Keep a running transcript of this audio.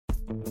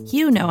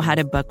You know how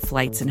to book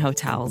flights and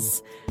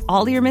hotels.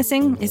 All you're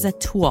missing is a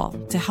tool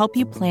to help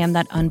you plan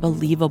that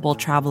unbelievable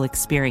travel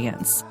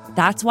experience.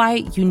 That's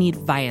why you need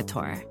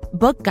Viator.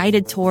 Book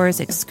guided tours,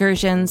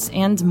 excursions,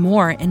 and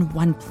more in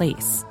one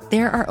place.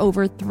 There are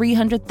over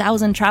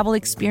 300,000 travel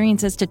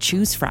experiences to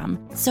choose from,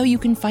 so you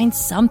can find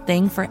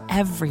something for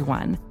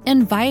everyone.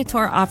 And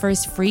Viator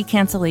offers free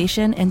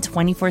cancellation and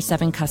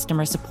 24/7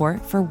 customer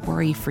support for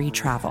worry-free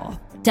travel.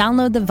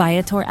 Download the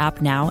Viator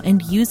app now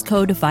and use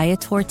code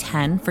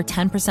Viator10 for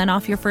 10%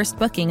 off your first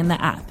booking in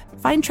the app.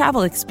 Find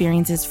travel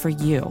experiences for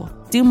you.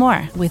 Do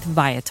more with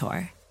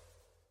Viator.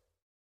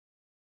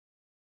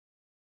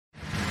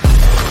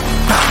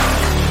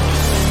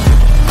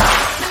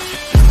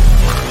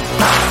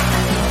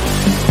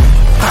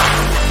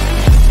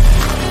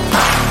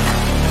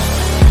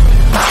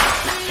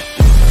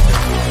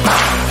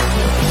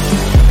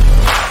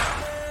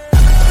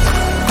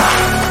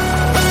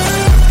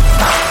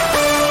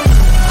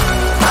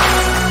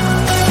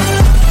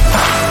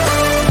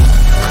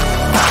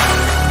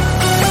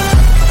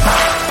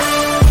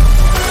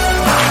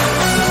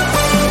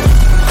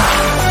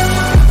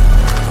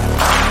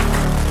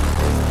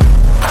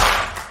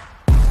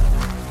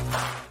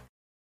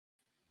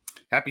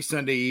 Happy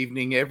Sunday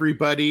evening,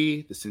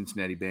 everybody. The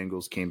Cincinnati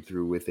Bengals came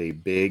through with a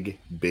big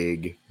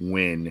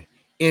win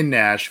in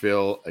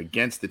Nashville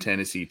against the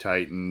Tennessee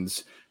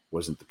Titans.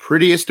 Wasn't the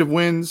prettiest of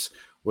wins.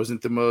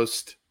 Wasn't the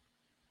most,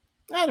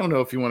 I don't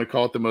know if you want to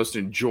call it the most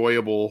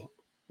enjoyable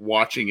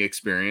watching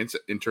experience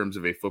in terms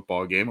of a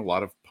football game. A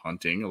lot of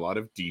punting, a lot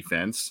of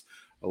defense,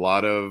 a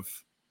lot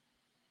of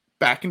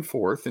back and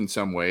forth in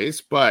some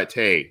ways. But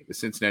hey, the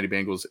Cincinnati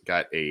Bengals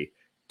got a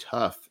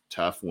tough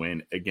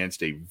win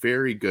against a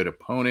very good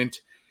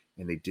opponent,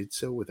 and they did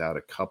so without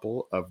a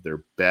couple of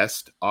their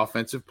best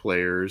offensive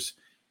players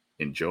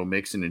in Joe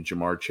Mixon and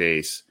Ja'Marr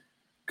Chase.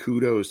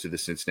 Kudos to the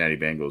Cincinnati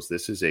Bengals.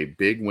 This is a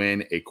big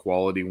win, a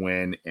quality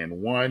win,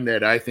 and one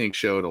that I think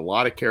showed a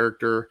lot of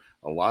character,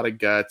 a lot of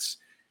guts,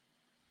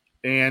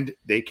 and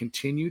they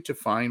continue to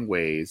find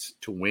ways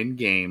to win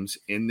games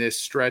in this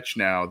stretch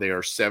now. They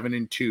are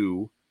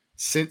 7-2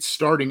 since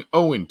starting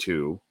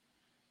 0-2.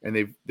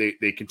 And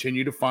they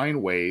continue to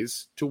find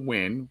ways to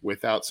win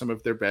without some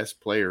of their best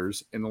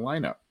players in the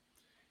lineup.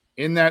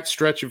 In that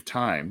stretch of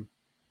time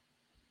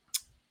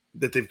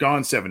that they've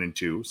gone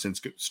 7-2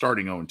 since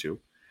starting 0-2,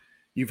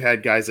 you've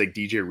had guys like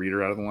DJ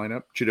Reader out of the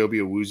lineup,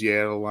 Chidobe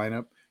Awuzie out of the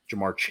lineup,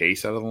 Ja'Marr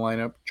Chase out of the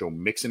lineup, Joe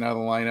Mixon out of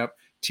the lineup,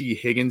 T.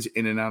 Higgins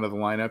in and out of the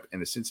lineup,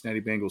 and the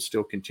Cincinnati Bengals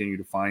still continue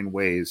to find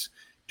ways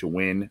to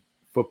win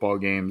football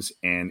games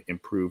and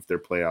improve their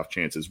playoff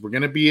chances. We're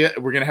going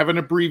to have an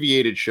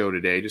abbreviated show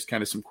today, just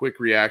kind of some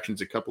quick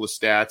reactions, a couple of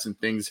stats and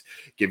things,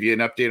 give you an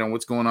update on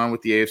what's going on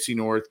with the AFC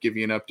North, give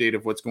you an update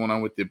of what's going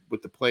on with the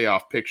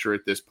playoff picture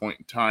at this point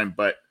in time.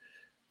 But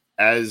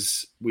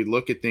as we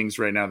look at things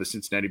right now, the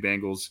Cincinnati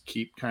Bengals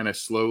keep kind of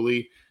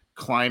slowly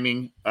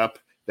climbing up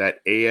that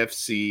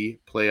AFC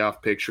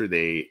playoff picture.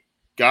 They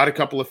got a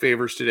couple of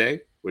favors today,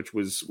 which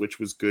was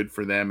good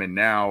for them, and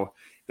now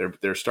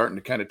they're starting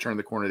to kind of turn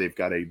the corner. They've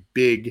got a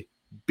big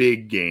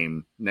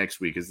game next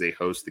week as they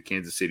host the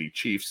Kansas City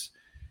Chiefs,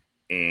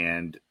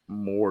 and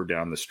more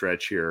down the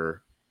stretch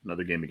here.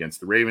 Another game against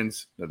the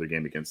Ravens, another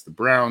game against the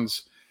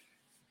Browns,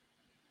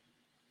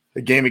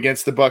 a game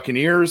against the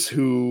Buccaneers,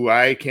 who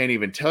I can't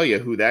even tell you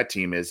who that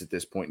team is at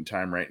this point in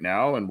time right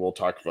now, and we'll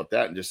talk about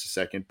that in just a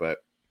second. But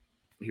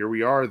here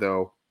we are,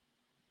 though.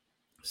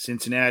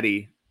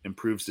 Cincinnati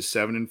improves to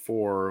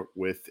 7-4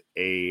 with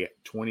a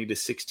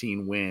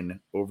 20-16 win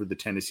over the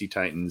Tennessee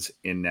Titans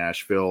in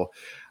Nashville.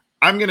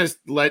 I'm going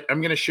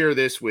to share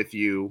this with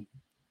you.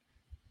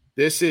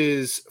 This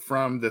is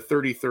from the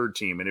 33rd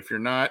team. And if you're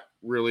not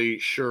really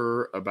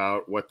sure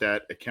about what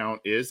that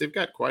account is, they've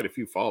got quite a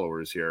few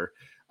followers here.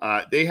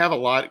 They have a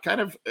lot, kind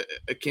of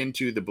akin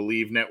to the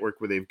Believe Network,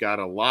 where they've got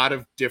a lot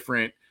of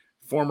different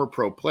former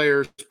pro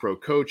players, pro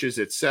coaches,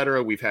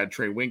 etc. We've had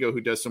Trey Wingo,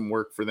 who does some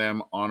work for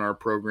them on our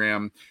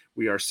program.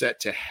 We are set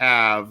to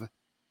have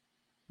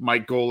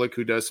Mike Golick,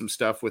 who does some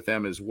stuff with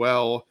them as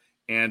well,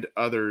 and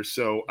others.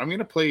 So I'm going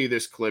to play you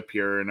this clip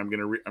here, and I'm going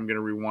to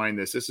rewind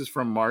this. This is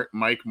from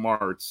Mike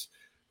Martz,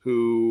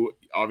 who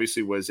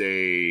obviously was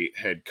a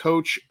head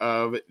coach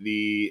of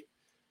the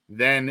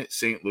then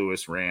St.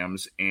 Louis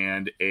Rams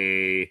and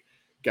a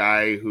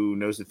guy who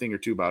knows a thing or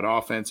two about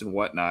offense and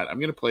whatnot. I'm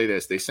going to play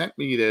this. They sent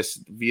me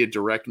this via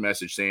direct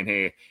message saying,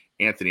 "Hey,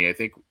 Anthony, I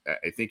think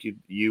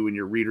you and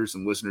your readers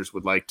and listeners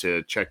would like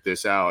to check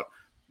this out."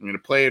 I'm going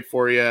to play it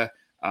for you.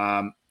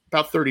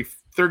 About 30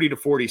 to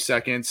 40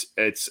 seconds.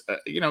 It's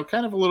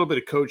kind of a little bit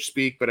of coach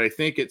speak, but I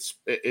think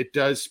it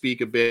does speak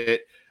a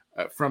bit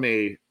from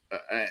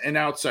an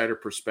outsider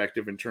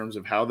perspective in terms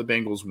of how the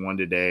Bengals won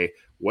today,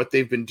 what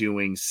they've been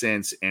doing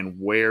since, and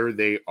where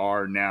they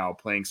are now,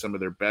 playing some of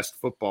their best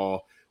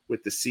football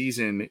with the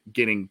season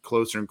getting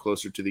closer and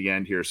closer to the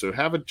end here. So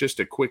have just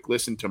a quick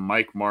listen to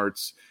Mike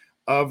Martz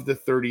of the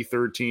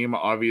 33rd team,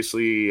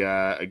 obviously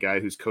a guy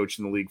who's coached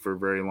in the league for a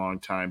very long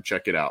time.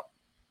 Check it out.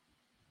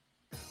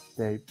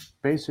 They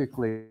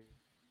basically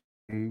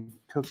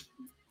took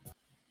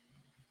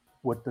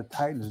what the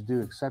Titans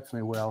do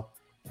exceptionally well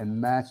and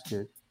matched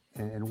it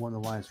and won the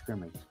line of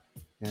scrimmage.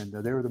 And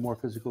they were the more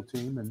physical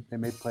team, and they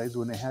made plays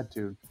when they had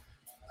to.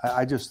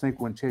 I just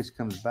think when Chase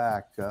comes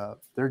back,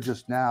 they're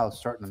just now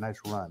starting a nice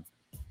run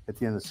at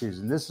the end of the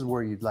season. This is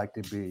where you'd like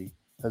to be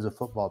as a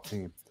football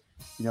team.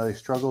 You know, they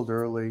struggled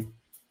early,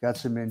 got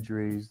some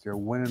injuries. They're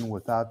winning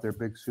without their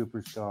big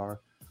superstar.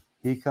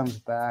 He comes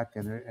back,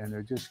 and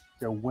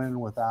they're winning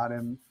without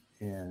him,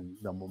 and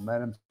the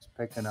momentum's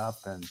picking up,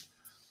 and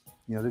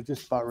you know they're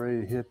just about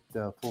ready to hit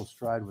full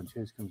stride when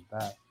Chase comes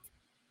back.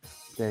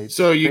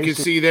 So you can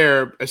see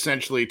they're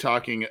essentially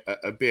talking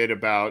a bit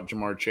about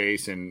Ja'Marr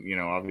Chase and, you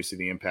know, obviously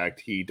the impact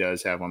he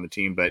does have on the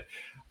team. But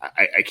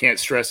I can't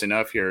stress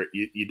enough here.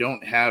 You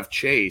don't have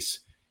Chase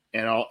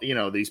and all, you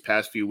know, these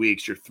past few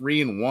weeks, you're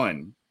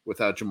 3-1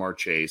 without Ja'Marr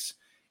Chase.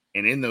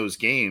 And in those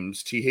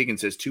games, T.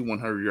 Higgins has 2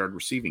 100-yard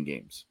receiving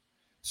games.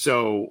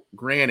 So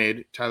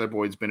granted, Tyler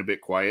Boyd's been a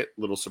bit quiet,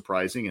 a little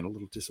surprising and a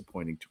little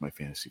disappointing to my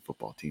fantasy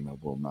football team. I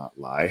will not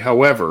lie.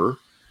 However,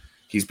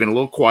 he's been a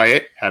little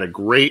quiet, had a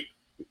great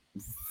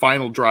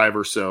final drive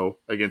or so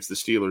against the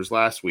Steelers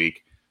last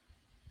week.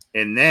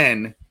 And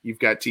then you've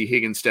got T.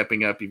 Higgins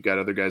stepping up. You've got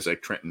other guys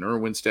like Trenton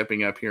Irwin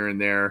stepping up here and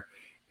there,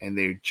 and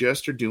they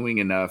just are doing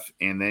enough.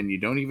 And then you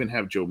don't even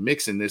have Joe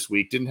Mixon this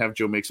week. Didn't have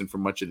Joe Mixon for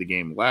much of the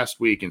game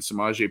last week. And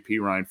Samaje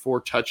Perine,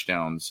 4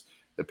 touchdowns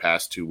the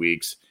past 2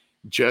 weeks,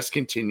 just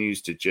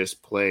continues to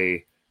just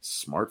play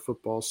smart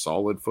football,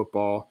 solid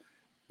football.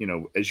 You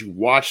know, as you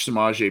watch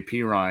Samaje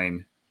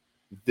Perine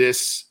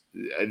this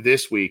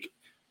week,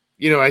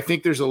 you know, I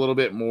think there's a little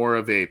bit more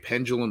of a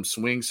pendulum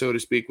swing, so to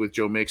speak, with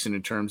Joe Mixon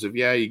in terms of,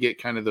 yeah, you get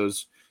kind of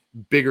those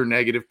bigger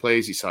negative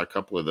plays. You saw a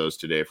couple of those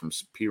today from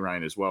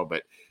Perine as well,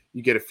 but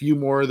you get a few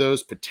more of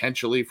those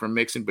potentially from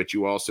Mixon, but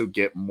you also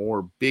get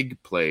more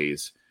big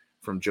plays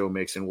from Joe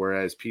Mixon,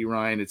 whereas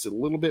Perine, it's a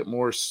little bit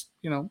more,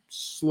 you know,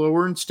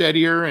 slower and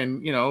steadier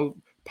and, you know,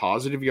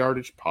 positive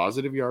yardage,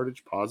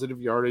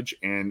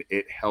 and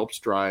it helps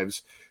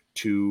drives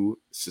to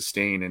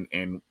sustain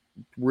and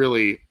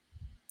really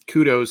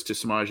kudos to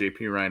Samaje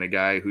Perine, a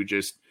guy who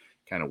just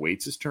kind of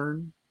waits his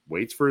turn,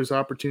 waits for his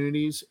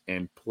opportunities,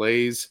 and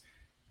plays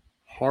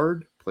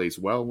hard, plays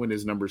well when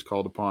his number's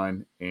called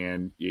upon,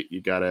 and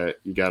you gotta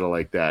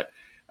like that.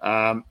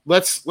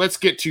 Let's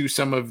get to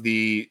some of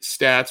the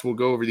stats. We'll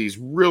go over these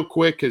real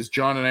quick because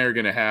John and I are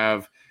going to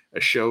have a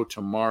show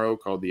tomorrow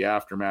called The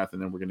Aftermath,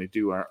 and then we're going to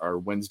do our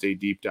Wednesday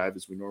deep dive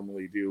as we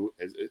normally do.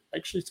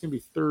 Actually, it's going to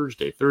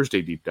be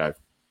Thursday deep dive,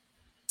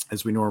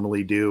 as we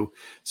normally do.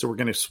 So we're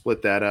going to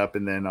split that up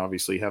and then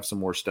obviously have some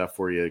more stuff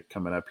for you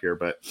coming up here.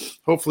 But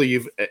hopefully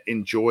you've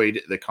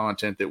enjoyed the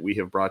content that we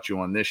have brought you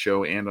on this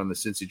show and on the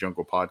Cincy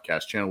Jungle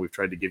podcast channel. We've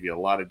tried to give you a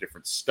lot of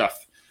different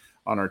stuff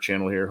on our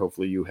channel here.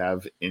 Hopefully you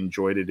have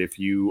enjoyed it. If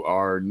you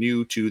are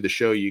new to the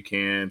show, you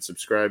can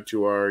subscribe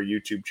to our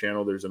YouTube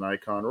channel. There's an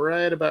icon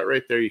right about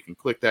right there. You can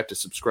click that to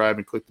subscribe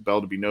and click the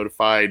bell to be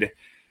notified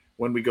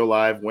when we go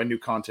live, when new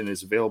content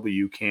is available.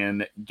 You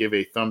can give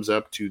a thumbs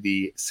up to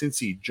the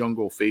Cincy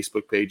Jungle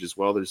Facebook page as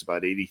well. There's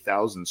about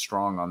 80,000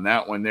 strong on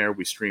that one there.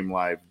 We stream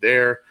live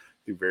there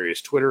through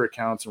various Twitter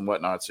accounts and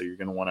whatnot. So you're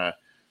going to want to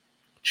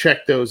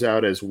check those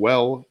out, as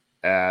well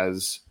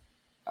as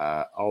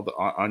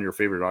on your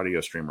favorite audio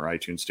streamer,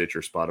 iTunes,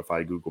 Stitcher,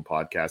 Spotify, Google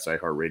Podcasts,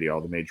 iHeartRadio,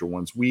 all the major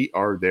ones. We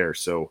are there.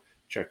 So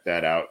check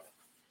that out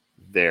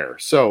there.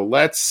 So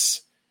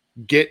let's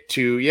get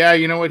to,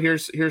 you know what?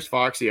 Here's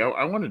Foxy.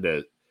 I wanted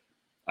to,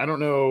 I don't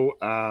know.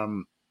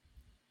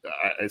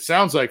 It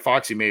sounds like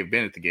Foxy may have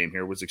been at the game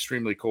here. It was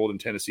extremely cold in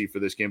Tennessee for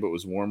this game, but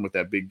was warm with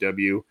that big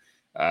W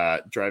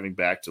driving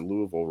back to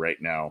Louisville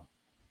right now.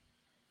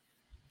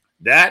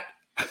 That,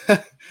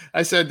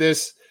 I said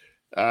this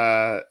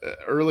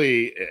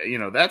early, you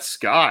know, that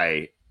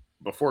sky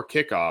before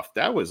kickoff,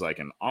 that was like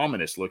an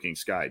ominous looking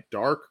sky.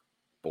 Dark,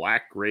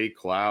 black, gray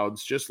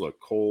clouds, just look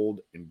cold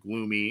and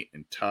gloomy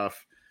and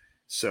tough.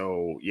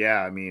 So,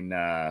 yeah, I mean,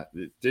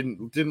 it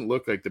didn't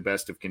look like the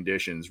best of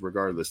conditions.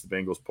 Regardless, the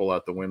Bengals pull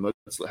out the win.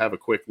 Let's have a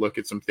quick look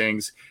at some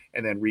things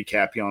and then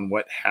recap you on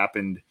what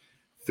happened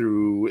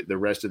through the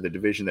rest of the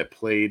division that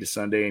played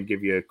Sunday and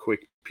give you a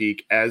quick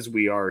peek as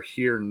we are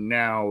here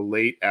now,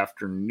 late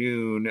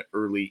afternoon,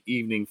 early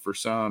evening for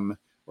some,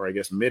 or I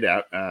guess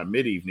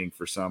mid-evening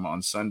for some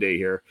on Sunday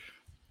here.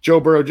 Joe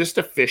Burrow, just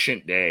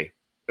efficient day.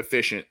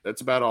 Efficient.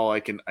 That's about all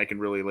I can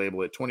really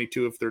label it.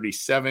 22 of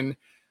 37.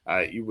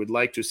 You would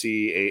like to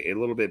see a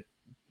little bit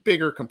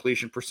bigger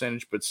completion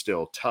percentage, but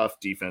still tough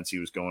defense he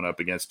was going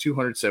up against.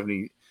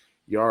 270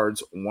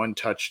 yards, 1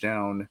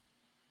 touchdown,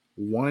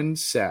 1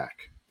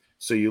 sack.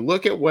 So you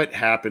look at what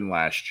happened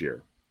last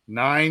year.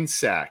 9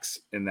 sacks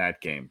in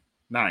that game.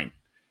 9.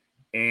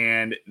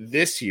 And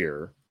this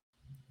year,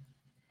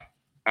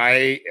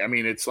 I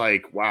mean, it's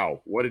like,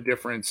 wow, what a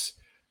difference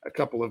a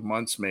couple of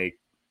months make.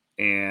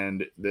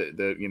 And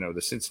the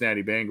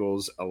Cincinnati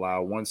Bengals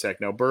allow 1 sack.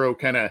 Now Burrow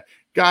kind of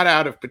got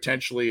out of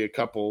potentially a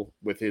couple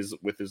with his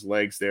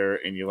legs there,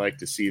 and you like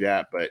to see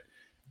that. But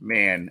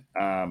man,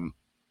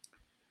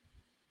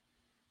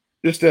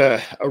 just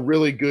a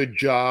really good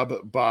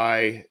job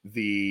by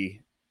the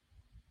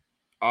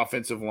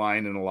offensive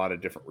line in a lot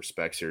of different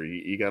respects here.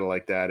 You got to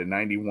like that. A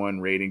 91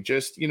 rating,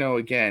 just,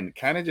 again,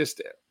 kind of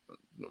just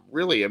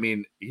really, I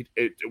mean,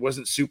 it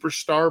wasn't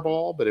superstar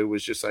ball, but it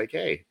was just like,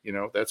 hey,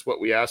 that's what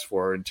we asked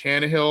for. And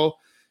Tannehill,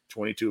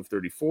 22 of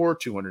 34,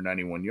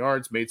 291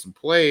 yards, made some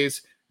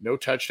plays, no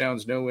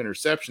touchdowns, no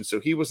interceptions. So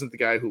he wasn't the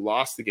guy who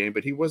lost the game,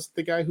 but he wasn't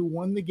the guy who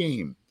won the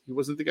game.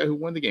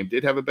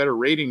 Did have a better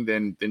rating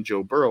than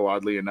Joe Burrow,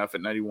 oddly enough,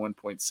 at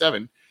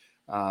 91.7,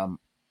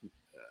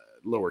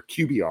 lower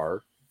QBR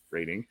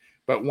rating,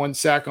 but 1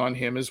 sack on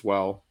him as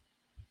well.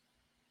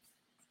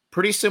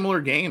 Pretty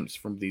similar games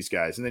from these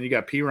guys. And then you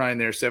got Perine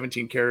there,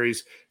 17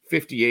 carries,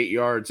 58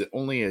 yards,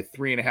 only a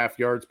 3.5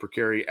 yards per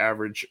carry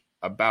average,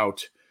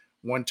 about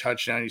 1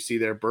 touchdown. You see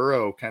there,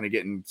 Burrow kind of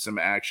getting some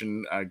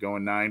action,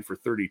 going 9 for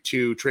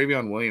 32.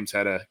 Travion Williams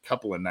had a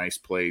couple of nice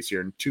plays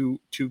here, and two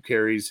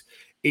carries,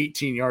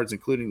 18 yards,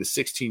 including the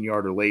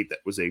 16-yarder late. That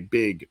was a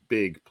big,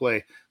 big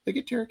play. Look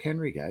at Derrick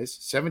Henry, guys.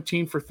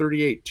 17 for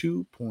 38,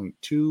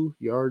 2.2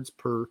 yards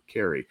per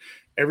carry.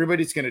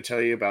 Everybody's going to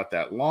tell you about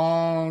that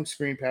long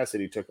screen pass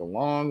that he took a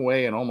long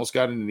way and almost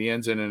got into the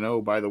end zone. And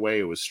oh, by the way,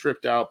 it was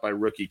stripped out by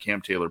rookie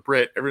Cam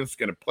Taylor-Britt. Everyone's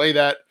going to play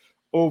that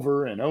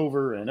over and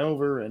over and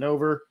over and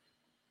over.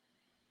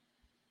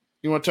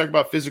 You want to talk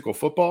about physical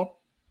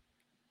football?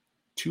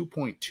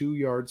 2.2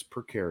 yards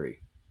per carry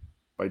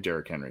by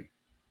Derrick Henry.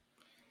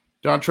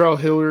 Dontrell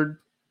Hilliard,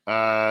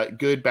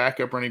 good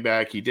backup running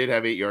back. He did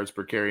have 8 yards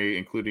per carry,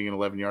 including an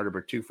 11-yarder,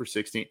 but 2 for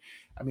 16.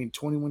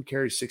 21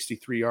 carries,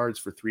 63 yards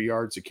for 3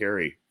 yards a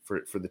carry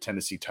for the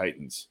Tennessee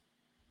Titans.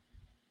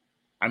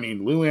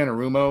 Lou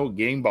Anarumo,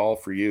 game ball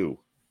for you.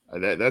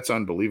 That's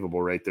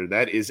unbelievable right there.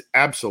 That is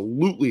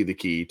absolutely the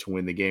key to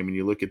win the game. And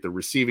you look at the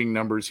receiving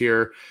numbers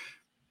here.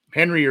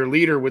 Henry, your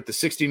leader, with the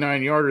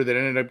 69-yarder that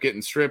ended up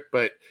getting stripped,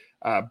 but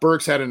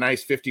Burks had a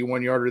nice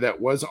 51-yarder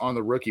that was on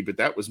the rookie, but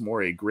that was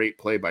more a great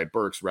play by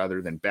Burks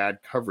rather than bad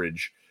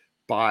coverage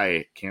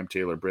by Cam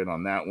Taylor-Britt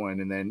on that one.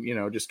 And then,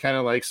 just kind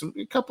of like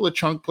a couple of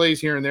chunk plays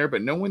here and there,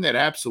 but no one that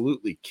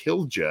absolutely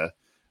killed you,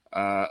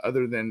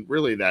 other than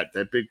really that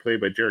big play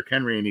by Derrick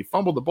Henry. And he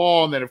fumbled the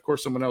ball, and then, of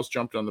course, someone else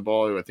jumped on the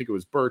ball. I think it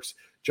was Burks,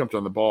 jumped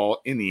on the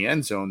ball in the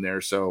end zone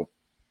there. So,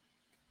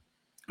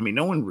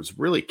 no one was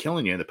really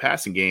killing you in the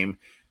passing game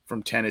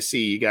from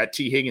Tennessee. You got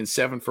T. Higgins,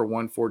 7 for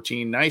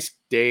 114. Nice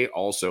day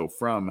also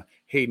from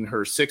Hayden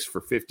Hurst, 6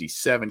 for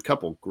 57.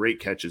 Couple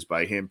great catches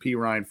by him.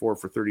 Perine, 4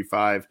 for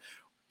 35.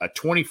 A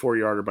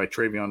 24-yarder by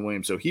Travion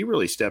Williams. So he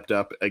really stepped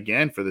up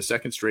again for the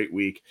second straight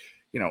week.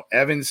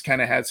 Evans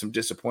kind of had some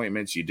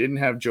disappointments. You didn't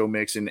have Joe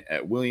Mixon.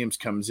 Williams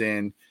comes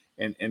in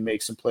and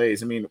makes some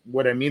plays.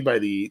 What I mean by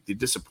the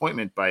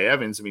disappointment by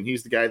Evans,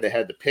 he's the guy that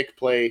had the pick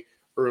play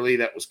early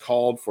that was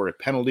called for a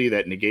penalty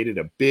that negated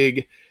a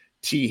big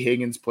T.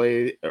 Higgins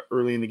play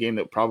early in the game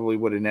that probably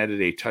would have netted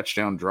a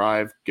touchdown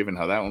drive, given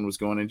how that one was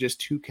going, and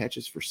just 2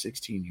 catches for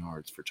 16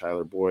 yards for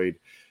Tyler Boyd.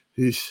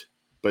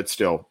 But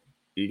still,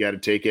 you got to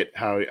take it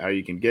how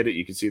you can get it.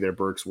 You can see there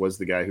Burks was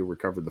the guy who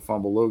recovered the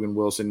fumble. Logan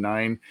Wilson,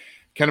 9.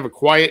 Kind of a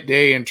quiet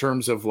day in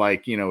terms of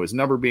his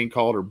number being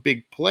called or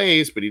big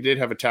plays, but he did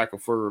have a tackle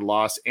for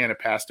loss and a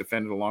pass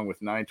defended along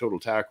with 9 total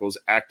tackles.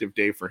 Active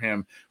day for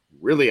him.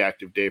 Really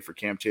active day for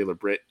Cam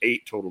Taylor-Britt,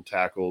 8 total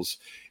tackles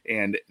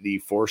and the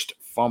forced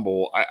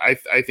fumble.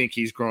 I think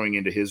he's growing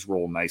into his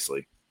role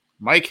nicely.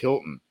 Mike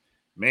Hilton,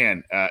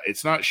 man,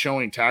 it's not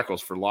showing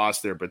tackles for loss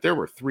there, but there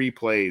were 3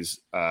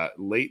 plays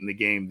late in the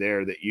game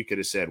there that you could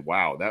have said,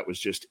 wow, that was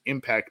just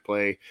impact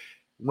play,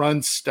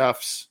 run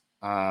stuffs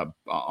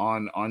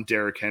on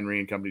Derrick Henry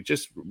and company.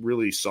 Just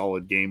really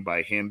solid game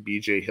by him.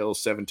 BJ Hill,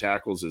 7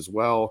 tackles as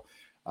well.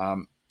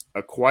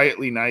 A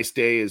quietly nice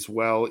day as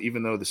well,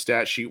 even though the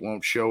stat sheet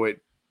won't show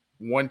it.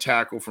 1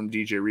 tackle from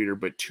DJ Reader,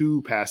 but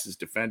 2 passes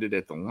defended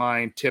at the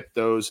line, tipped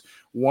those,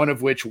 one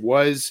of which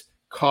was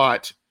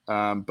caught.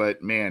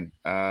 But man,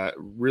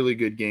 really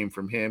good game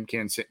from him.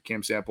 Cam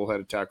Sample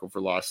had a tackle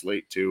for loss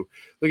late too.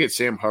 Look at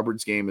Sam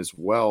Hubbard's game as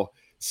well.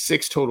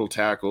 6 total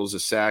tackles, a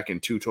sack,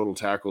 and 2 total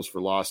tackles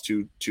for loss,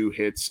 two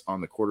hits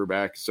on the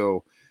quarterback.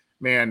 So,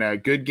 man, a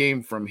good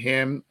game from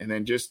him. And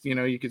then just,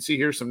 you can see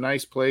here some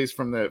nice plays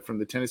from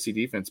the Tennessee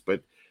defense.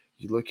 But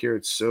you look here,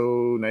 it's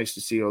so nice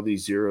to see all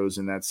these zeros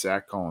in that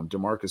sack column.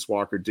 DeMarcus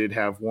Walker did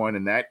have 1,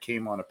 and that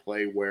came on a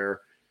play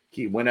where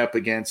he went up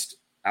against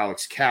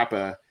Alex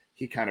Kappa.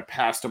 He kind of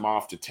passed him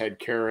off to Ted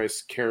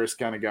Karras. Karras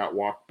kind of got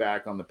walked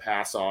back on the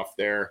pass off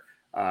there.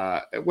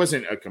 It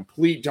wasn't a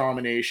complete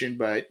domination,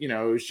 but,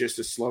 it was just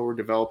a slower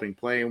developing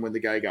play. And when the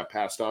guy got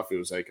passed off, it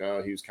was like,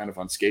 he was kind of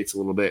on skates a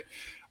little bit.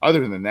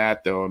 Other than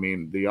that, though,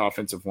 the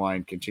offensive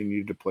line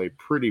continued to play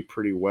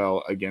pretty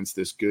well against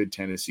this good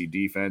Tennessee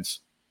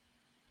defense.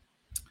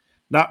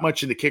 Not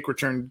much in the kick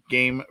return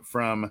game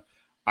from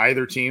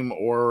either team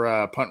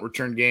or punt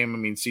return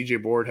game.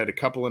 CJ Board had a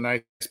couple of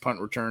nice punt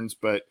returns,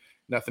 but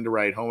nothing to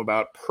write home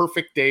about.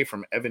 Perfect day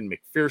from Evan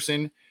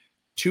McPherson.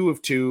 2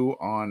 of 2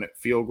 on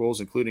field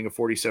goals, including a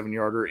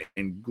 47-yarder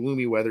in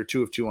gloomy weather.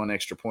 2 of 2 on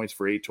extra points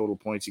for 8 total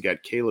points. You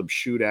got Caleb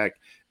Shudak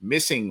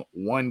missing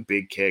 1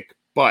 big kick,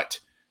 but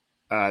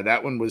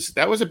that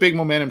was a big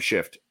momentum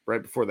shift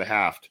right before the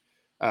half.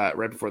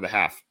 right before the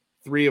half.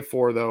 3 of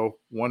 4, though.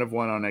 1 of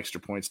 1 on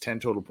extra points. 10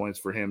 total points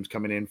for him,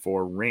 coming in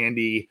for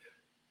Randy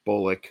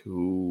Bullock,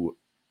 who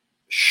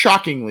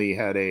shockingly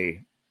had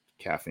a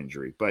calf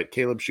injury. But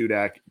Caleb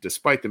Shudak,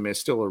 despite the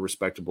miss, still a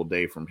respectable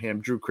day from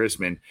him. Drew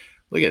Chrisman,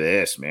 look at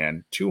this,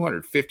 man.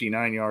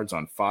 259 yards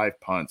on 5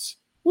 punts.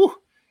 Woo!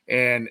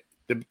 And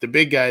the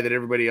big guy that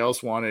everybody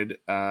else wanted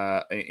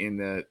in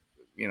the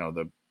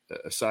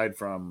aside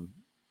from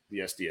the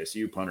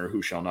SDSU punter,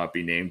 who shall not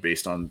be named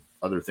based on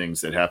other things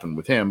that happened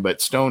with him,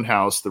 but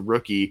Stonehouse, the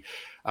rookie,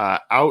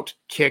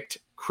 out-kicked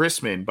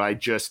Chrisman by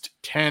just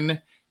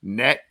 10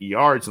 net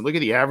yards. And look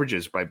at the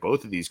averages by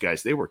both of these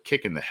guys. They were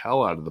kicking the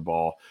hell out of the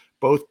ball.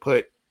 Both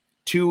put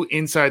 2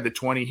 inside the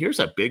 20. Here's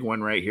a big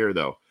one right here,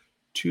 though.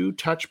 2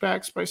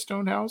 touchbacks by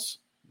Stonehouse,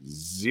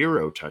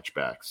 0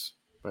 touchbacks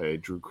by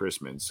Drew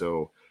Chrisman.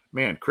 So,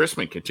 man,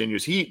 Chrisman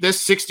continues.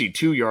 This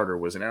 62-yarder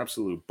was an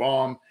absolute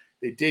bomb.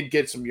 They did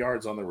get some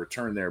yards on the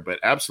return there, but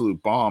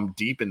absolute bomb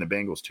deep in the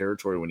Bengals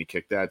territory when he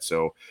kicked that.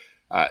 So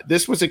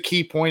this was a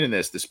key point in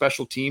this. The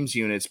special teams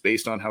units,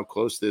 based on how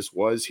close this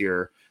was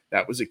here,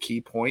 that was a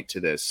key point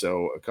to this.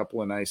 So a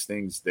couple of nice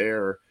things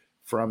there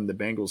from the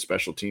Bengals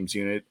special teams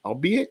unit,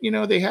 albeit,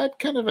 they had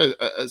kind of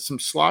some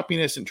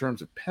sloppiness in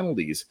terms of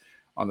penalties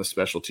on the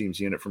special teams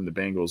unit from the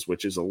Bengals,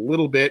 which is a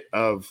little bit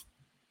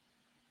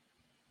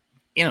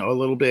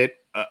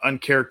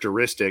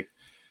uncharacteristic.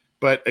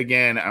 But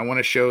again, I want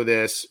to show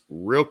this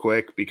real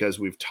quick because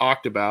we've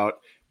talked about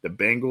the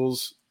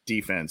Bengals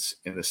defense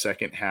in the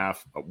second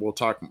half. We'll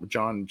talk,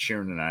 John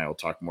Sheeran and I will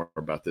talk more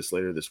about this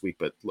later this week,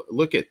 but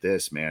look at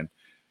this, man.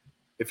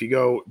 If you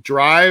go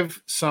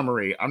drive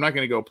summary, I'm not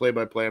going to go play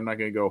by play. I'm not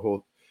going to go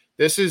whole.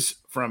 This is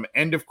from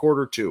end of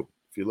quarter 2.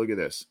 If you look at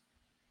this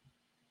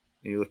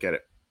and you look at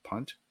it,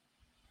 punt,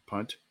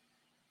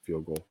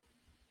 field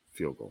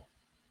goal.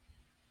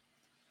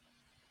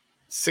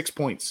 6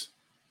 points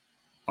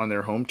on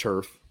their home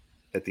turf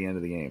at the end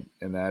of the game.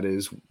 And that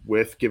is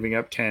with giving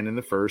up 10 in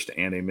the first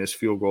and a missed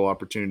field goal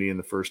opportunity in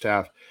the first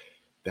half.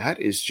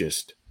 That is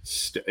just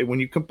when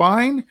you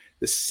combine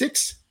the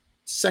 6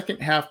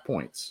 second half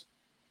points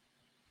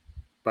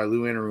by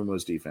Lou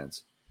Anarumo's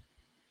defense,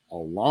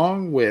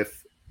 along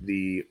with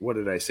the,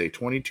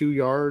 22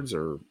 yards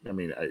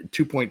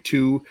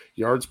 2.2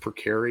 yards per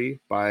carry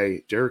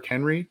by Derrick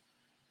Henry.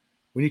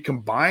 When you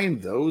combine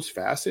those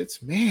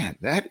facets, man,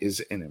 that is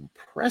an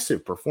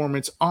impressive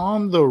performance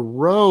on the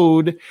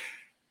road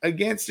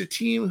against a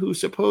team who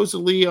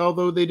supposedly,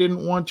 although they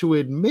didn't want to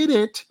admit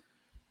it,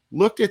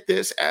 looked at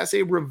this as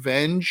a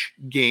revenge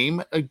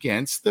game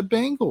against the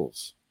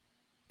Bengals.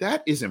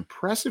 That is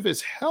impressive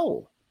as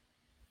hell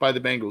by the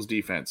Bengals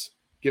defense,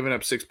 giving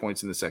up 6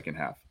 points in the second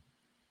half.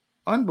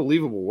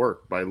 Unbelievable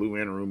work by Lou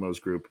Anarumo's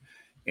group.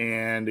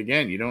 And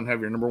again, you don't have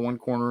your number 1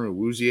 corner,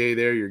 Awuzie,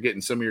 there. You're getting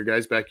some of your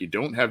guys back. You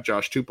don't have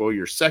Josh Tupou,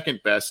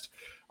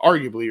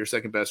 arguably your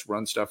second best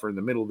run stuffer in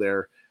the middle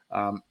there.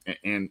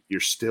 And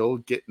you're still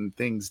getting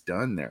things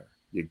done there.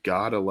 You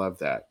got to love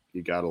that.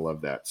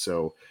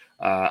 So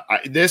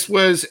this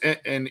was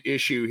an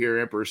issue here.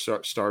 Emperor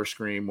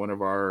Starscream, one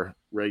of our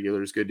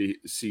regulars. Good to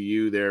see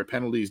you there.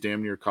 Penalties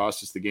damn near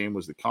cost us the game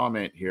was the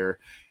comment here.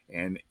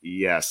 And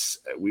yes,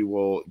 we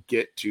will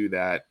get to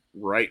that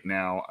right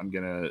now. I'm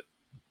going to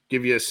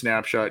give you a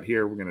snapshot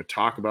here. We're going to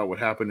talk about what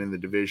happened in the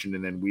division,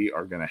 and then we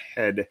are going to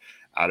head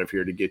out of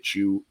here to get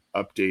you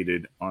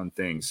updated on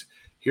things.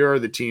 Here are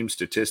the team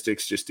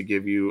statistics just to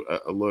give you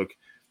a look.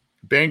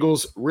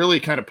 Bengals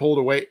really kind of pulled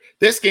away.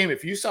 This game,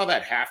 if you saw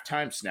that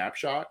halftime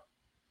snapshot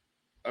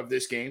of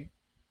this game,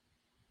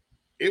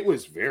 it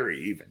was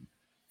very even.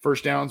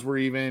 First downs were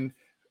even.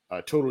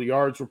 Total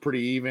yards were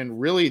pretty even.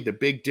 Really, the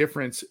big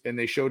difference, and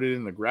they showed it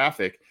in the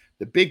graphic,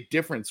 the big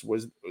difference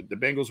was the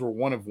Bengals were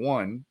 1 of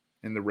 1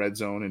 in the red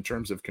zone in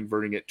terms of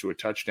converting it to a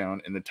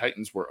touchdown, and the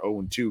Titans were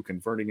 0-2,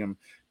 converting them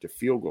to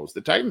field goals.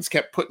 The Titans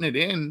kept putting it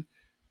in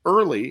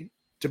early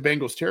to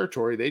Bengals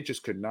territory. They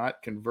just could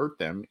not convert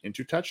them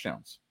into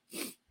touchdowns.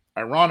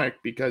 Ironic,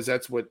 because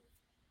that's what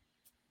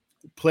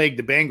plagued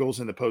the Bengals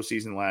in the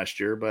postseason last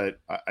year,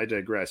 but I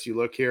digress. You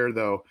look here,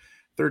 though,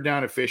 third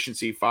down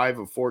efficiency, 5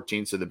 of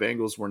 14, so the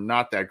Bengals were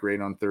not that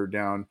great on third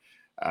down.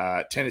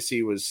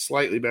 Tennessee was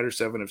slightly better,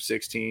 7 of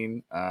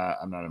 16.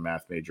 I'm not a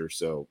math major,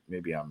 so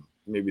maybe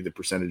the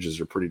percentages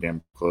are pretty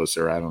damn close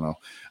there. I don't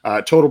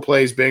know. Total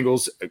plays,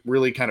 Bengals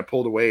really kind of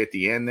pulled away at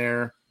the end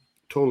there.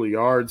 Total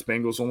yards,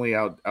 Bengals only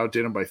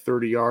outdid them by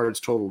 30 yards.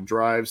 Total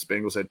drives,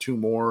 Bengals had 2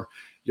 more.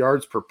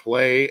 Yards per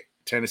play,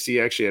 Tennessee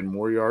actually had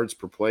more yards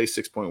per play,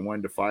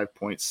 6.1 to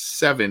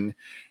 5.7.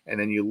 And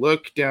then you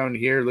look down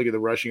here, look at the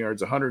rushing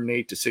yards,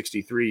 108 to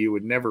 63. You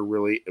would never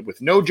really,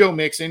 with no Joe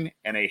Mixon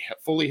and a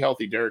fully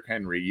healthy Derrick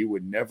Henry, you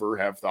would never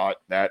have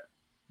thought that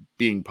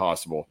being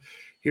possible.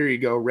 Here you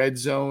go. Red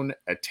zone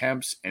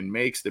attempts and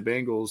makes, the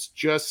Bengals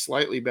just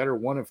slightly better,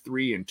 1 of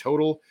 3 in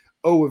total,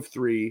 0 of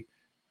 3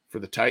 for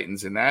the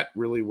Titans. And that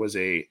really was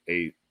a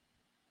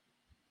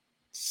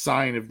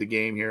sign of the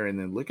game here. And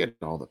then look at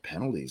all the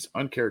penalties,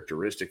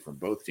 uncharacteristic from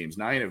both teams.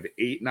 9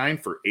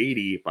 for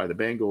 80 by the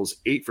Bengals,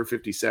 8 for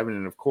 57.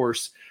 And of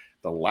course,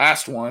 the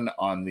last one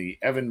on the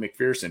Evan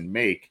McPherson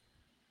make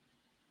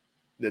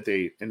that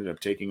they ended up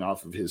taking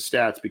off of his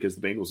stats because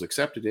the Bengals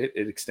accepted it.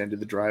 It extended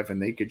the drive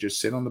and they could just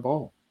sit on the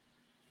ball.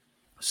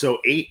 So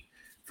 8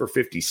 for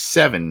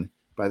 57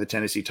 by the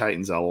Tennessee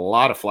Titans. A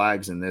lot of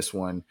flags in this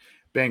one.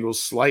 Bengals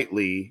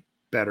slightly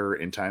better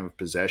in time of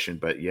possession.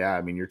 But yeah,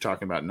 I mean, you're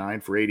talking about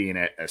 9 for 80,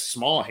 and a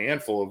small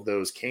handful of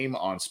those came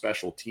on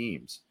special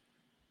teams.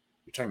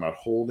 You're talking about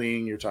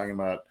holding. You're talking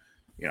about,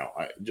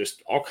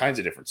 just all kinds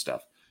of different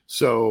stuff.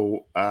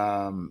 So,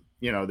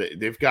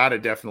 they've got to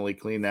definitely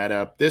clean that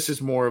up. This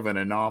is more of an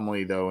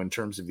anomaly, though, in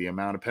terms of the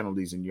amount of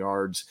penalties and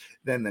yards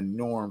than the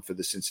norm for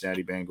the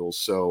Cincinnati Bengals.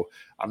 So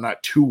I'm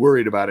not too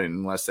worried about it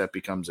unless that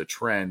becomes a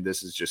trend.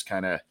 This is just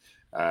kind of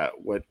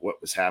what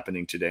was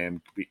happening today,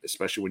 and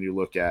especially when you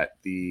look at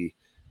the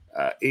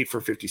 8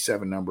 for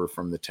 57 number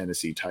from the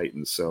Tennessee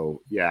Titans.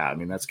 So, yeah, I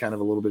mean, that's kind of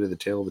a little bit of the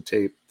tail of the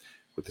tape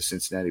with the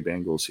Cincinnati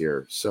Bengals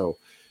here. So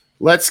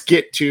let's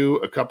get to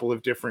a couple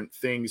of different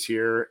things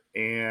here,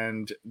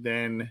 and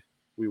then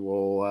we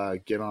will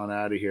get on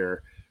out of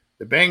here.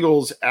 The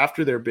Bengals,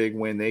 after their big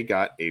win, they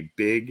got a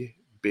big,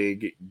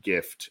 big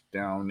gift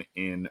down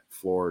in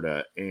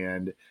Florida.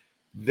 And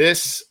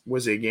this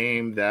was a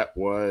game that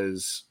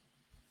was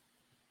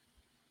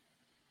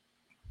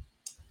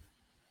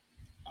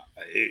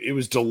it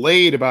was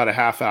delayed about a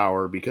half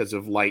hour because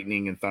of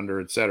lightning and thunder,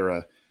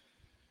 etc.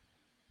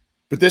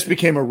 But this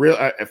became a real,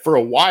 for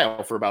a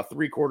while, for about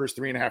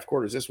 3.5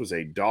 quarters, this was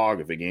a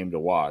dog of a game to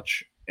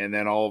watch. And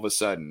then all of a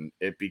sudden,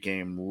 it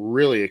became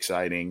really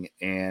exciting.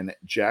 And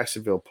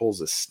Jacksonville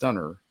pulls a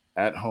stunner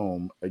at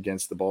home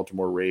against the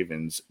Baltimore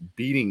Ravens,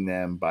 beating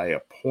them by a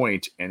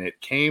point. And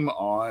it came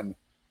on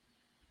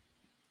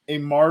a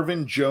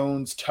Marvin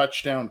Jones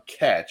touchdown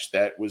catch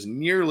that was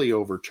nearly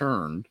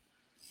overturned.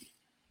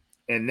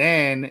 And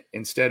then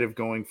instead of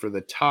going for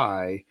the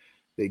tie,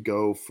 they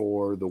go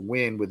for the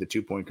win with a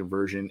 2-point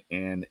conversion,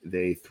 and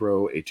they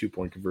throw a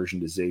 2-point conversion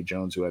to Zay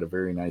Jones, who had a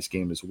very nice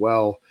game as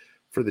well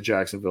for the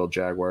Jacksonville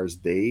Jaguars.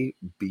 They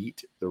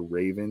beat the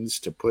Ravens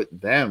to put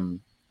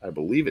them, I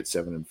believe, at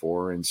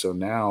 7-4. And so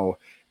now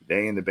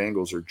they and the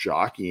Bengals are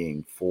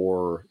jockeying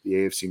for the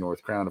AFC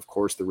North crown. Of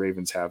course, the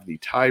Ravens have the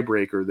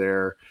tiebreaker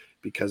there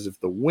because of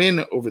the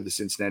win over the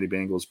Cincinnati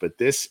Bengals, but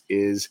this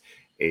is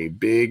a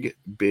big,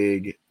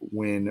 big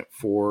win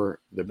for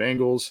the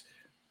Bengals.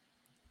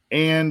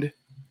 And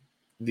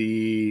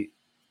the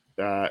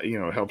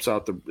helps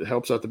out the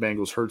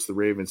Bengals, hurts the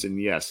Ravens.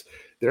 And yes,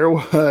 there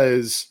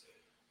was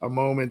a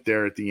moment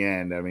there at the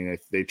end. I mean,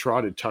 they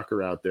trotted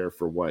Tucker out there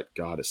for a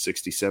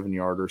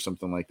 67-yard or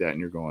something like that, and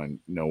you're going,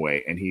 no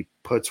way. And he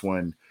puts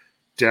one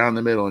down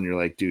the middle, and you're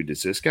like, dude,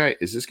 is this guy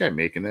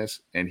making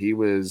this? And he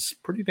was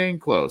pretty dang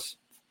close,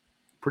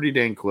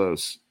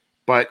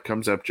 but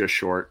comes up just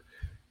short.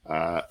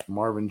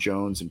 Marvin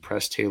Jones and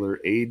Press Taylor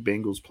aid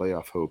Bengals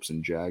playoff hopes,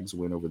 and Jags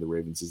win over the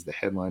Ravens is the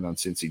headline on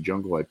Cincy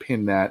Jungle. I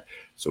pinned that,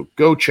 so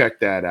go check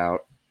that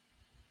out.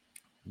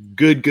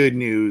 Good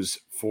news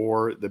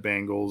for the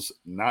Bengals,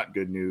 not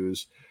good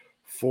news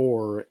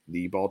for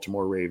the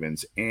Baltimore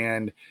Ravens.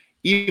 And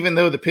even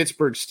though the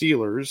Pittsburgh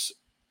Steelers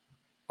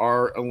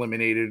are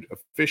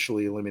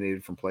officially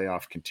eliminated from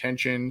playoff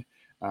contention,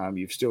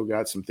 you've still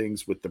got some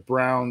things with the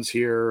Browns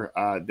here.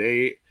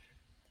 They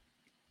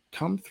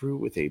come through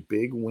with a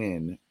big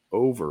win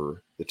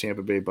over the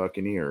Tampa Bay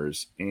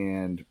Buccaneers,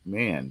 and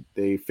man,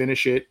 they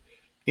finish it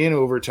in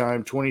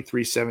overtime,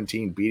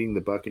 23-17, beating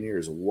the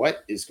Buccaneers.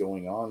 What is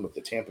going on with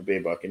the Tampa Bay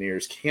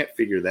Buccaneers? Can't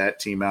figure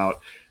that team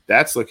out.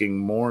 That's looking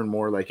more and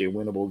more like a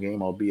winnable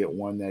game, albeit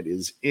one that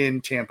is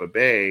in Tampa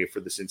Bay for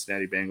the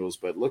Cincinnati Bengals,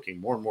 but looking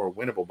more and more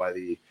winnable by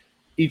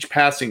each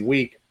passing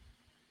week.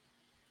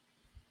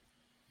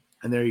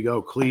 And there you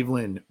go.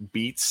 Cleveland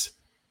beats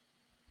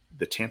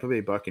the Tampa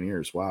Bay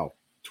Buccaneers. Wow.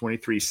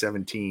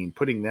 23-17,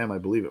 putting them, I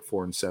believe, at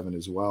 4-7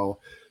 as well.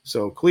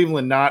 So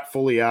Cleveland not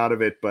fully out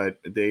of it, but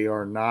they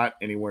are not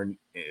anywhere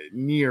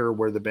near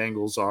where the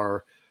Bengals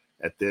are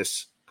at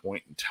this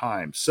point in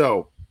time.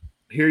 So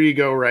here you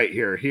go right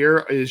here.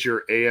 Here is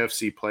your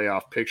AFC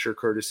playoff picture,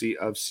 courtesy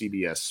of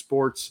CBS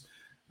Sports.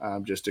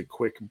 Just a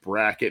quick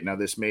bracket. Now,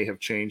 this may have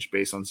changed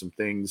based on some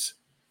things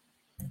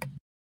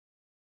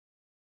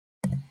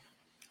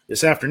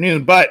this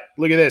afternoon, but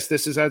look at this.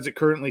 This is as it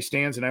currently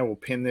stands, and I will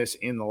pin this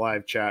in the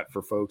live chat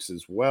for folks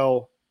as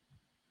well.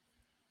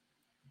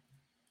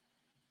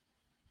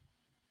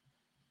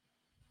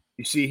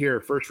 You see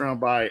here, first round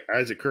bye,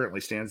 as it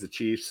currently stands, the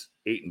Chiefs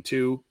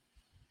 8-2.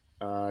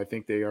 I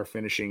think they are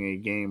finishing a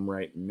game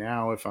right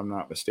now, if I'm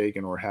not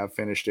mistaken, or have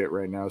finished it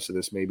right now. So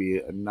this may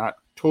be not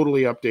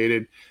totally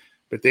updated,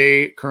 but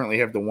they currently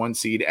have the 1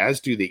 seed,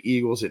 as do the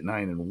Eagles at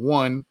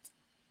 9-1.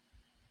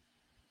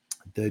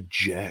 The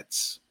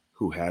Jets,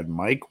 who had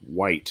Mike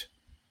White,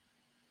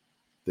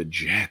 the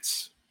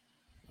Jets,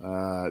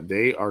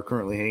 they are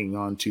currently hanging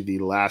on to the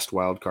last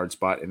wild card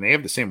spot, and they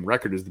have the same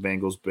record as the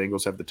Bengals.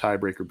 Bengals have the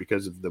tiebreaker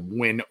because of the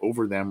win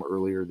over them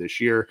earlier this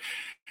year.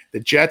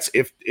 The Jets,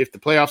 if the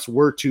playoffs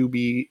were to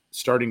be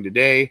starting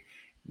today,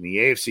 In the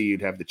AFC,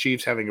 you'd have the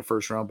Chiefs having a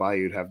first round bye.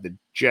 You'd have the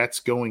Jets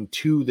going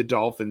to the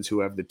Dolphins,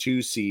 who have the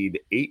 2 seed,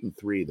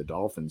 8-3. The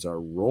Dolphins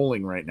are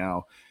rolling right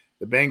now.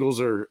 The Bengals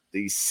are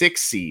the 6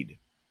 seed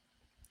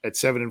at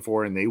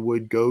 7-4, and they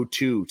would go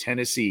to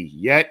Tennessee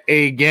yet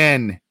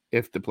again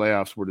if the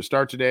playoffs were to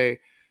start today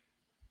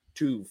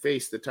to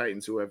face the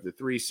Titans, who have the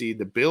 3 seed.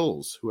 The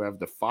Bills, who have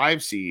the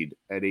 5 seed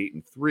at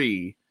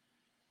 8-3,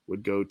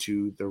 would go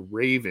to the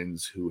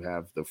Ravens, who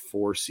have the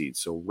 4 seed.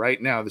 So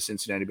right now, the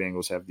Cincinnati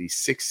Bengals have the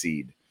 6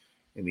 seed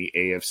in the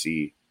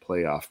AFC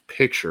playoff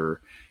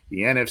picture. The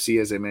NFC,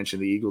 as I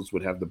mentioned, the Eagles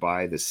would have the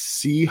bye. The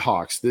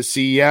Seahawks, the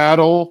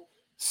Seattle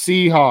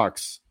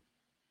Seahawks.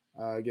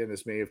 Again,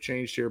 this may have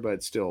changed here,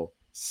 but still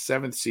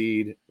 7th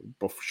seed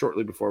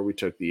shortly before we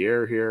took the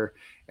air here.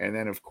 And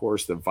then, of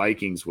course, the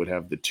Vikings would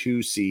have the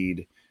 2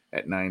 seed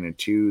at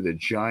 9-2. The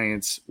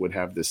Giants would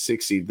have the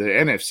 6 seed. The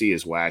NFC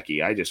is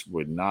wacky. I just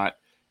would not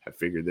have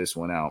figured this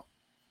one out.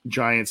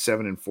 Giants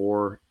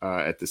 7-4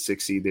 at the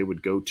 6 seed. They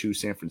would go to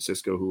San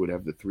Francisco, who would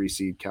have the 3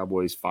 seed.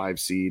 Cowboys 5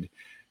 seed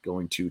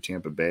going to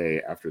Tampa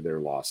Bay after their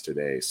loss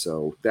today.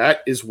 So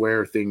that is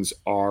where things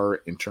are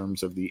in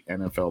terms of the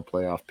NFL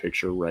playoff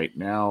picture right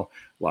now.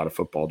 A lot of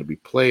football to be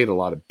played, a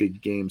lot of big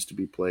games to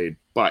be played,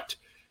 but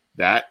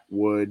that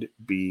would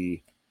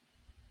be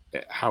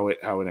how it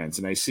ends.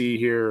 And I see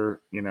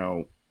here,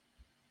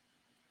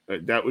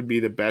 that would be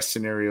the best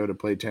scenario to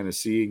play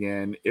Tennessee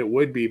again. It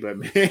would be, but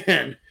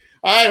man,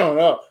 I don't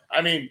know.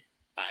 I mean,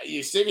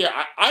 you sit here,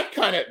 I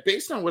kind of,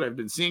 based on what I've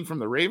been seeing from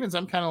the Ravens,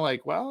 I'm kind of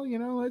like, well,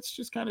 let's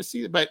just kind of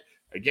see it. But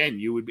again,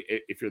 you would be,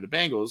 if you're the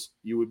Bengals,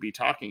 you would be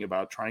talking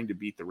about trying to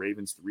beat the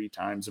Ravens 3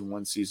 times in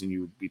one season.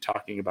 You would be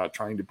talking about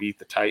trying to beat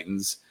the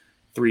Titans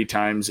 3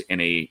 times in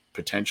a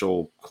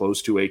potential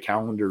close to a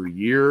calendar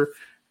year.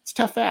 It's a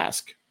tough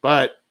ask,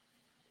 but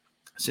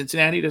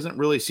Cincinnati doesn't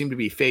really seem to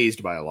be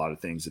fazed by a lot of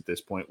things at this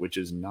point, which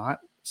is not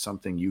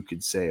something you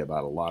could say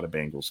about a lot of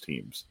Bengals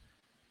teams.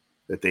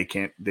 That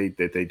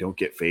they don't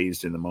get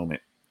phased in the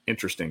moment.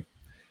 Interesting.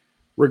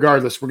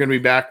 Regardless, we're going to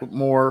be back with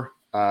more.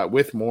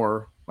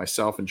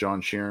 Myself and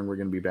John Sharon, we're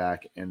going to be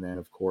back. And then,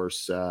 of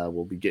course,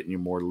 we'll be getting you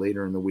more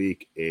later in the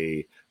week,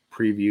 a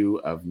preview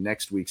of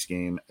next week's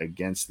game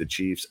against the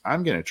Chiefs.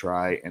 I'm going to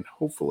try, and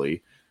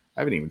hopefully,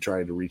 I haven't even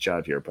tried to reach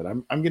out here, but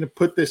I'm going to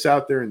put this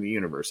out there in the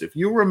universe. If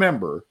you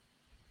remember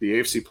the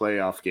AFC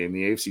playoff game,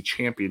 the AFC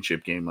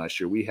championship game last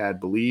year, we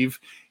had Believe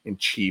in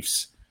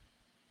Chiefs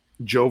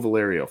Joe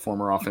Valerio,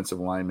 former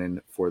offensive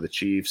lineman for the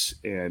Chiefs,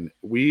 and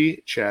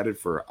we chatted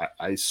for,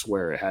 I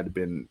swear, it had to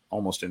been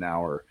almost an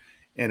hour,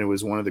 and it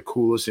was one of the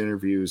coolest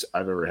interviews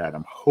I've ever had.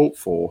 I'm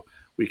hopeful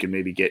we can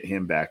maybe get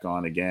him back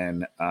on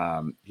again.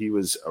 He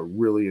was a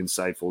really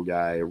insightful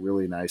guy, a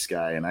really nice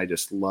guy, and I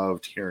just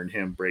loved hearing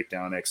him break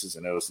down X's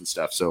and O's and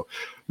stuff. So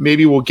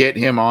maybe we'll get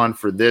him on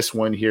for this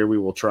one here. We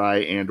will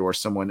try, and or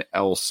someone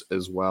else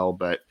as well,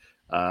 but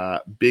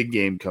big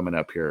game coming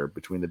up here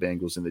between the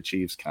Bengals and the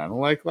Chiefs, kind of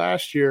like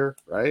last year,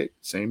 right?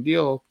 Same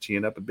deal,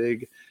 teeing up a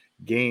big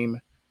game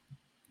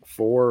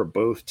for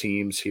both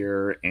teams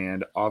here.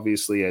 And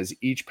obviously, as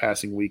each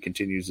passing week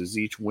continues, as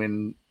each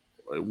win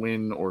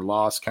or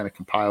loss kind of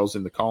compiles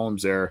in the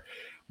columns there,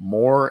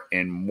 more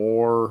and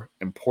more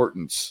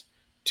importance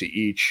to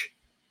each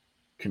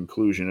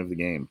conclusion of the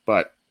game.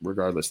 But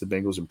regardless, the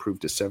Bengals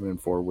improved to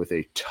 7-4 with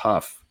a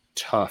tough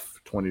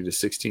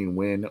 20-16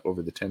 win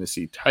over the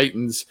Tennessee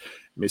Titans,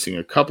 missing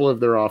a couple of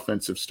their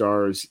offensive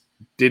stars.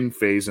 Didn't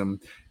phase them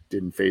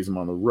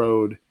on the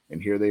road.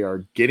 And here they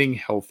are getting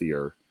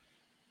healthier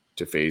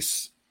to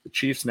face the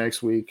Chiefs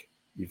next week.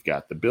 You've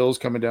got the Bills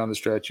coming down the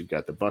stretch. You've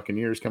got the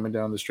Buccaneers coming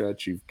down the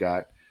stretch. You've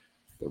got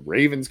the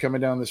Ravens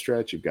coming down the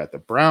stretch. You've got the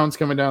Browns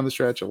coming down the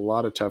stretch. A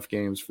lot of tough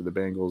games for the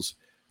Bengals.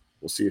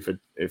 We'll see if it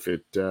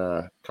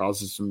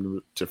causes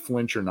them to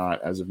flinch or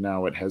not. As of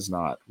now, it has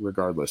not.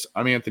 Regardless,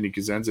 I'm Anthony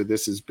Cosenza.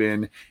 This has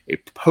been a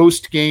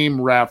post-game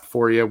wrap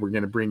for you. We're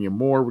going to bring you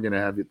more. We're going to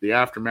have the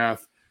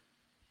aftermath,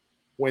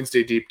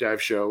 Wednesday deep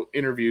dive show,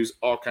 interviews,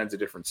 all kinds of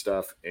different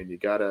stuff. And you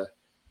got to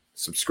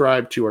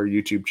subscribe to our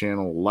YouTube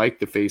channel, like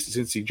the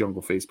Cincy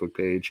Jungle Facebook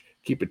page,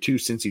 keep it to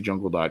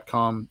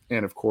cincyjungle.com,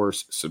 and of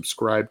course,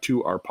 subscribe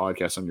to our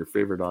podcast on your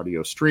favorite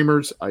audio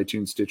streamers,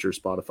 iTunes, Stitcher,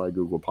 Spotify,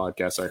 Google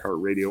Podcasts,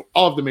 iHeartRadio,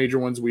 all of the major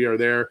ones. We are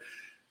there.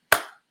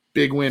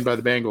 Big win by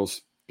the Bengals.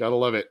 Gotta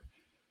love it.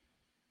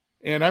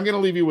 And I'm going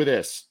to leave you with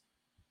this.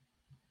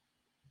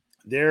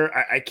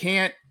 I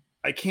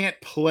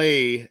can't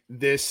play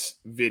this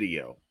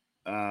video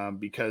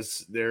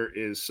because there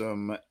is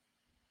some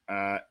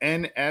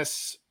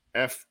NSFW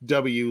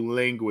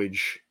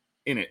language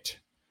in it.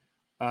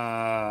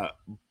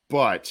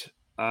 But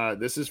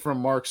this is from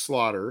Mark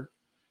Slaughter,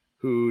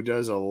 who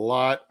does a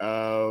lot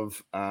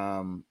of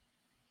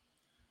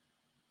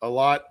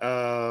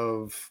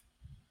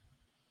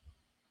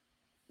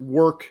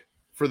work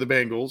for the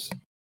Bengals.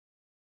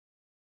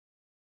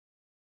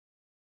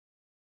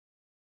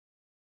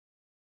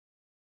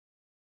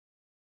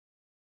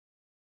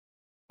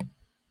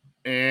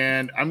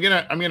 And I'm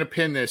gonna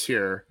pin this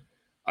here.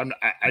 I'm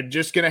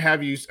just gonna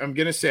have you. I'm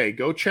gonna say,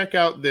 go check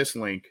out this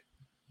link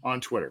on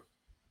Twitter.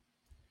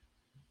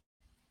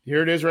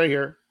 Here it is right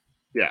here.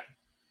 Yeah.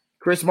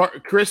 Chris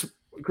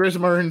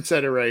Martin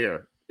said it right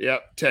here.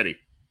 Yep, Teddy.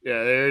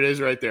 Yeah, there it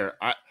is right there.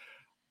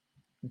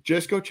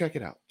 Just go check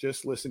it out.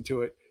 Just listen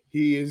to it.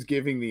 He is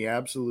giving the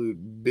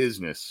absolute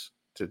business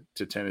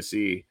to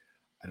Tennessee.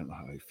 I don't know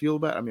how I feel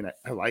about it. I mean,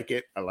 I like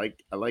it. I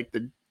like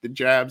the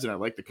jabs, and I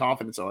like the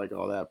confidence. I like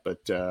all that.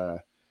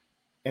 But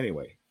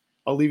anyway,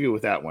 I'll leave you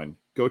with that one.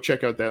 Go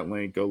check out that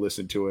link. Go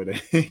listen to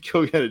it. And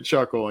go get a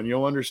chuckle, and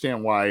you'll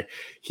understand why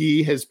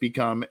he has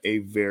become a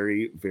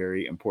very,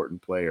 very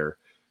important player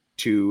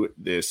to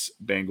this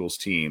Bengals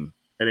team.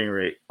 At any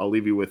rate, I'll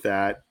leave you with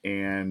that.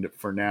 And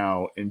for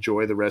now,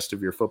 enjoy the rest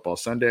of your football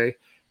Sunday.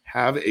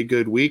 Have a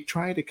good week.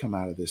 Try to come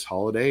out of this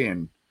holiday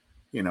and,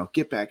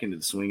 get back into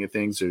the swing of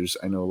things.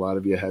 I know a lot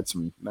of you had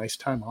some nice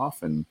time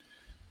off, and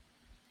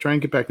try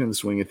and get back into the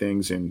swing of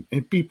things and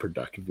be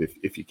productive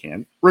if you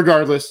can.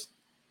 Regardless,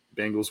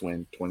 Bengals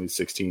win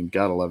 2016.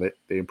 Gotta love it.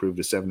 They improved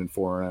to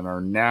 7-4 and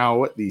are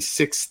now the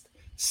 6th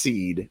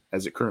seed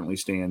as it currently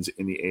stands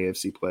in the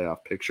AFC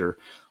playoff picture.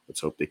 Let's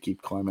hope they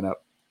keep climbing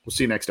up. We'll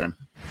see you next time.